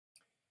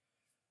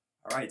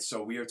All right,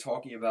 so we are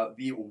talking about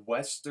the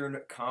Western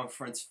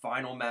Conference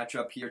final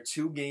matchup here.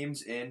 2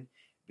 games in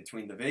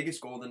between the Vegas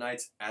Golden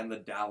Knights and the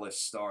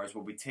Dallas Stars.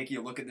 We'll be taking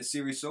a look at the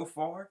series so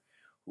far,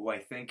 who I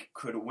think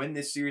could win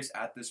this series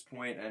at this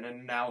point, and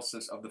an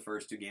analysis of the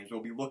first 2 games.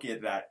 We'll be looking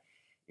at that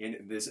in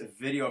this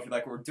video. If you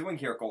like what we're doing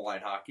here at Goal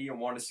Line Hockey and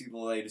want to see the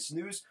latest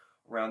news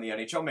around the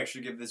NHL, make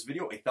sure to give this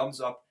video a thumbs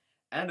up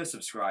and a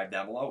subscribe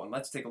down below. And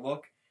let's take a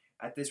look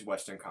at this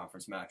Western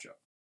Conference matchup.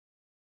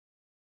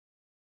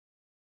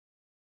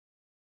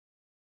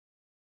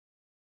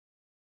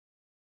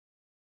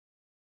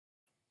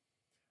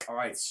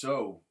 Alright,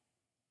 so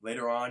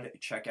later on,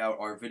 check out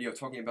our video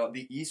talking about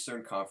the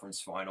Eastern Conference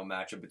final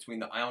matchup between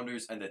the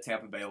Islanders and the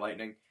Tampa Bay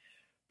Lightning.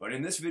 But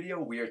in this video,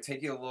 we are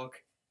taking a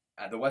look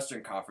at the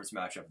Western Conference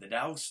matchup, the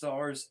Dallas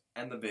Stars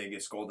and the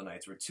Vegas Golden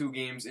Knights. We're 2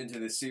 games into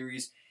this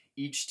series,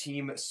 each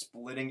team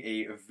splitting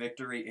a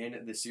victory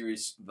in the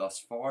series thus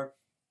far.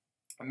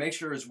 And make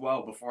sure as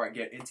well, before I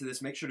get into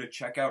this, make sure to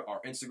check out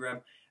our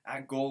Instagram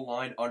at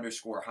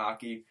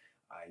goalline_hockey.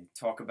 I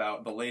talk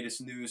about the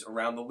latest news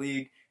around the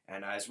league,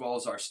 and as well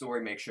as our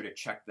story, make sure to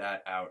check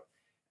that out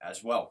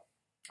as well.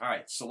 All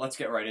right, so let's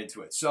get right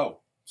into it. So,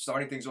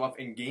 starting things off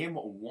in Game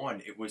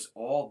 1, it was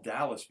all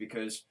Dallas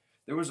because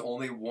there was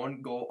only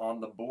 1 goal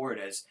on the board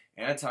as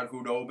Anton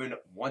Khudobin,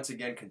 once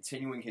again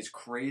continuing his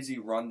crazy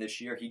run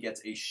this year. He gets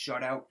a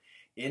shutout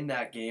in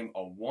that game,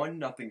 a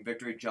 1-0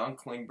 victory. John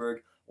Klingberg,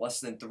 less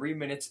than 3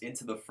 minutes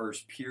into the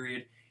first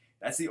period.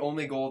 That's the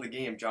only goal of the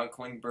game, John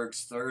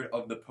Klingberg's 3rd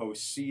of the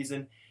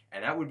postseason.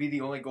 And that would be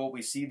the only goal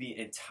we see the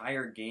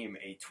entire game.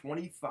 A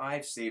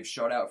 25-save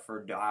shutout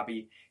for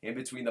Dobby in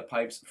between the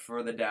pipes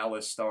for the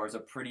Dallas Stars. A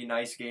pretty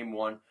nice Game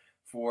 1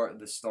 for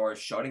the Stars,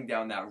 shutting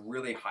down that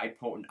really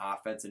high-potent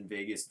offense in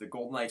Vegas. The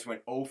Golden Knights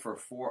went 0 for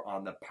 4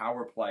 on the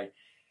power play.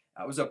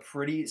 That was a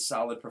pretty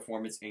solid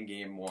performance in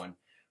Game 1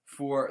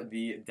 for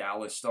the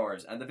Dallas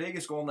Stars. And the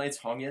Vegas Golden Knights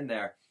hung in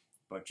there,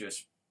 but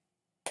just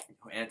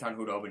Anton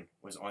Khudobin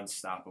was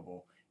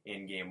unstoppable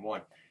in Game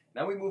 1.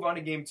 Now we move on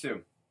to Game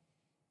 2.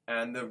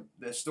 And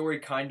the story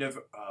kind of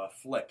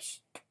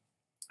flips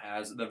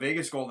as the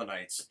Vegas Golden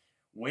Knights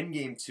win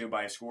Game 2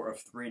 by a score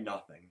of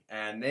 3-0.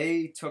 And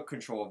they took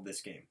control of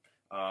this game.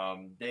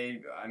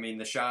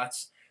 The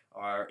shots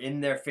are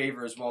in their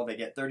favor as well. They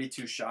get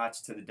 32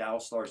 shots to the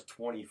Dallas Stars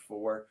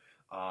 24.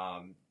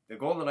 The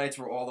Golden Knights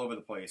were all over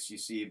the place. You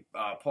see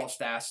Paul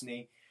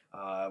Stastny,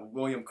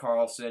 William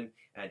Karlsson,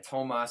 and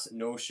Tomas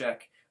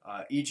Nosek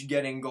each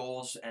getting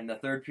goals. And the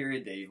third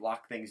period, they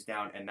locked things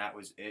down, and that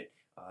was it.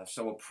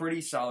 So a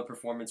pretty solid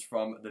performance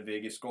from the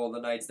Vegas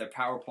Golden Knights. Their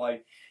power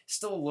play,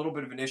 still a little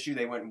bit of an issue.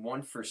 They went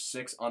 1 for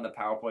 6 on the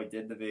power play,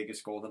 did the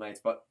Vegas Golden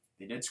Knights, but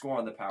they did score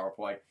on the power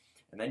play.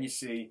 And then you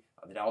see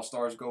the Dallas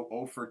Stars go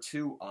 0 for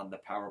 2 on the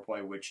power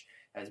play, which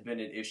has been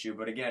an issue.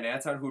 But again,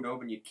 Anton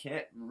Khudobin, you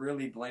can't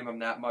really blame him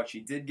that much.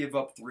 He did give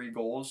up 3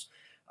 goals,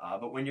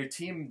 but when your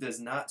team does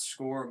not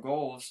score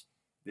goals,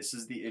 this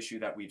is the issue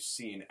that we've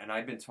seen. And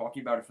I've been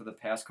talking about it for the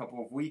past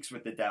couple of weeks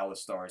with the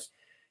Dallas Stars.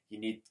 You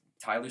need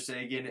Tyler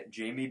Seguin,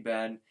 Jamie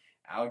Benn,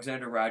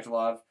 Alexander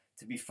Radulov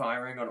to be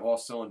firing on all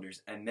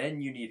cylinders. And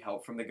then you need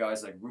help from the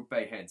guys like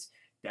Roope Hintz,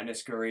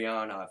 Denis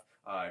Gurianov,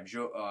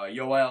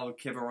 Yoel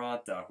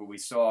Kiviranta, who we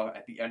saw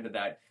at the end of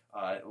that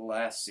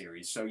last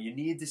series. So you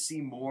need to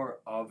see more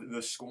of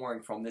the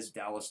scoring from this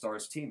Dallas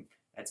Stars team.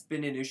 That's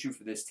been an issue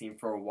for this team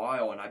for a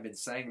while, and I've been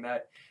saying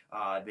that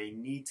they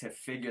need to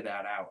figure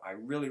that out. I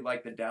really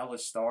like the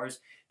Dallas Stars.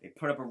 They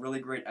put up a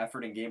really great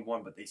effort in Game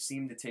 1, but they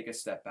seem to take a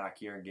step back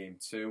here in Game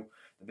 2.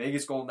 The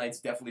Vegas Golden Knights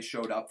definitely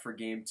showed up for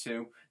Game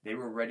 2. They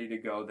were ready to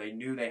go. They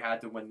knew they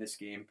had to win this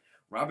game.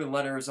 Robin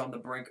Lehner is on the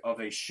brink of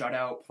a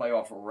shutout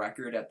playoff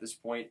record at this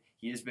point.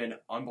 He has been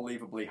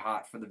unbelievably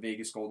hot for the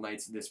Vegas Golden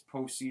Knights this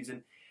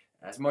postseason.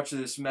 As much to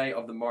the dismay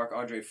of the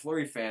Marc-Andre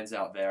Fleury fans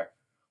out there,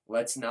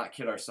 let's not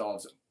kid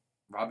ourselves.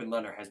 Robin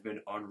Lehner has been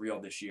unreal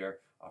this year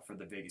for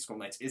the Vegas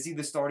Golden Knights. Is he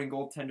the starting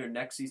goaltender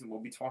next season? We'll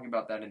be talking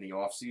about that in the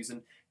offseason.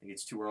 I think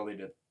it's too early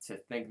to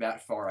think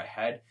that far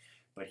ahead.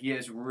 But he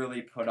has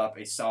really put up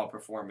a solid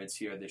performance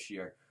here this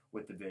year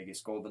with the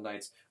Vegas Golden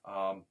Knights.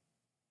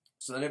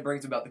 So then it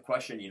brings about the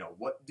question,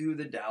 what do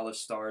the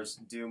Dallas Stars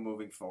do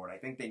moving forward? I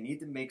think they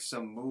need to make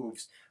some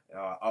moves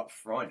up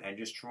front and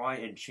just try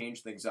and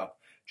change things up.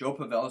 Joe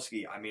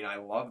Pavelski, I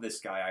love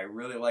this guy. I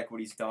really like what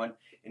he's done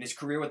in his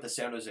career with the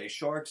San Jose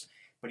Sharks.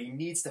 But he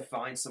needs to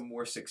find some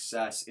more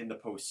success in the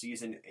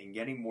postseason and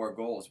getting more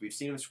goals. We've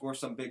seen him score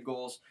some big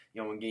goals,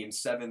 in Game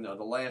 7 of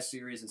the last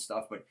series and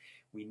stuff, but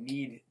we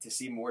need to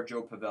see more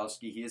Joe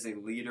Pavelski. He is a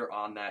leader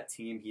on that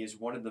team. He is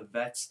one of the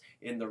vets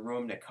in the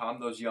room to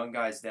calm those young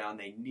guys down.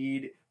 They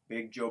need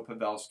big Joe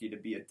Pavelski to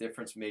be a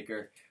difference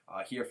maker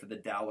here for the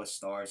Dallas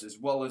Stars, as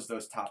well as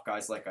those top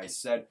guys, like I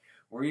said.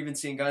 We're even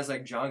seeing guys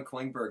like John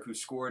Klingberg, who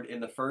scored in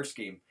the first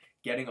game,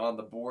 getting on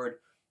the board.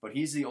 But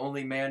he's the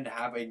only man to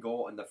have a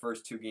goal in the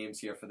first 2 games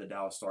here for the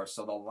Dallas Stars.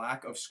 So the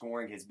lack of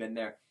scoring has been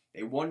there.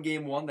 They won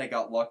Game 1. They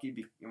got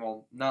lucky.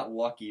 Well, not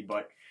lucky,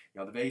 but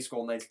the Vegas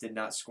Golden Knights did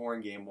not score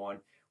in Game 1.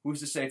 Who's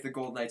to say if the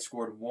Golden Knights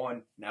scored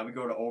one? Now we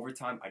go to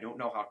overtime. I don't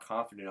know how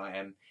confident I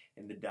am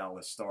in the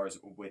Dallas Stars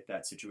with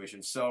that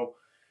situation. So,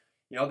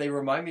 they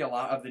remind me a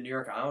lot of the New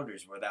York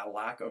Islanders, where that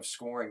lack of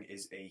scoring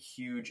is a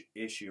huge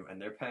issue,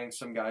 and they're paying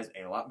some guys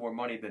a lot more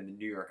money than the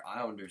New York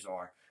Islanders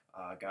are.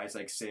 Guys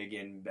like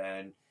Seguin,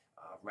 Benn,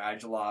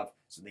 Radulov.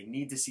 So they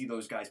need to see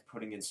those guys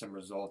putting in some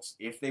results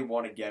if they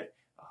want to get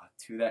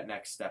to that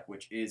next step,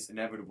 which is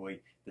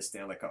inevitably the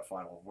Stanley Cup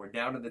Final. We're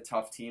down to the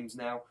tough teams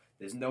now.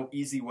 There's no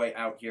easy way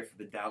out here for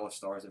the Dallas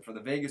Stars. And for the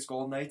Vegas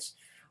Golden Knights,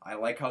 I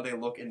like how they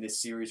look in this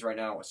series right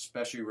now,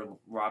 especially with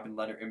Robin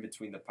Lehner in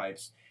between the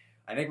pipes.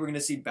 I think we're going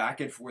to see back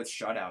and forth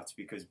shutouts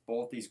because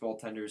both these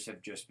goaltenders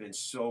have just been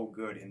so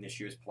good in this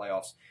year's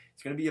playoffs.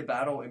 It's going to be a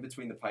battle in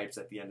between the pipes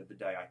at the end of the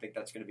day. I think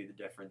that's going to be the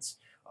difference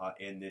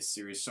in this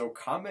series. So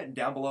comment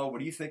down below, what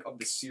do you think of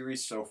the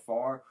series so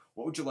far?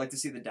 What would you like to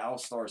see the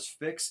Dallas Stars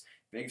fix?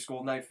 Vegas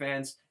Golden Knight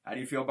fans, how do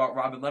you feel about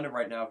Robin Lehner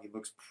right now? He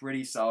looks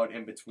pretty solid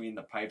in between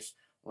the pipes.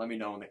 Let me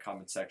know in the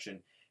comment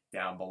section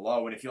down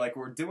below. And if you like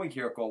what we're doing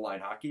here at Goal Line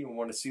Hockey and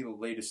want to see the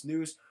latest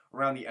news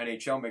around the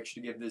NHL, make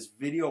sure to give this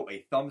video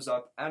a thumbs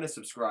up and a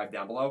subscribe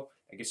down below.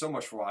 Thank you so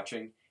much for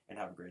watching, and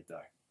have a great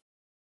day.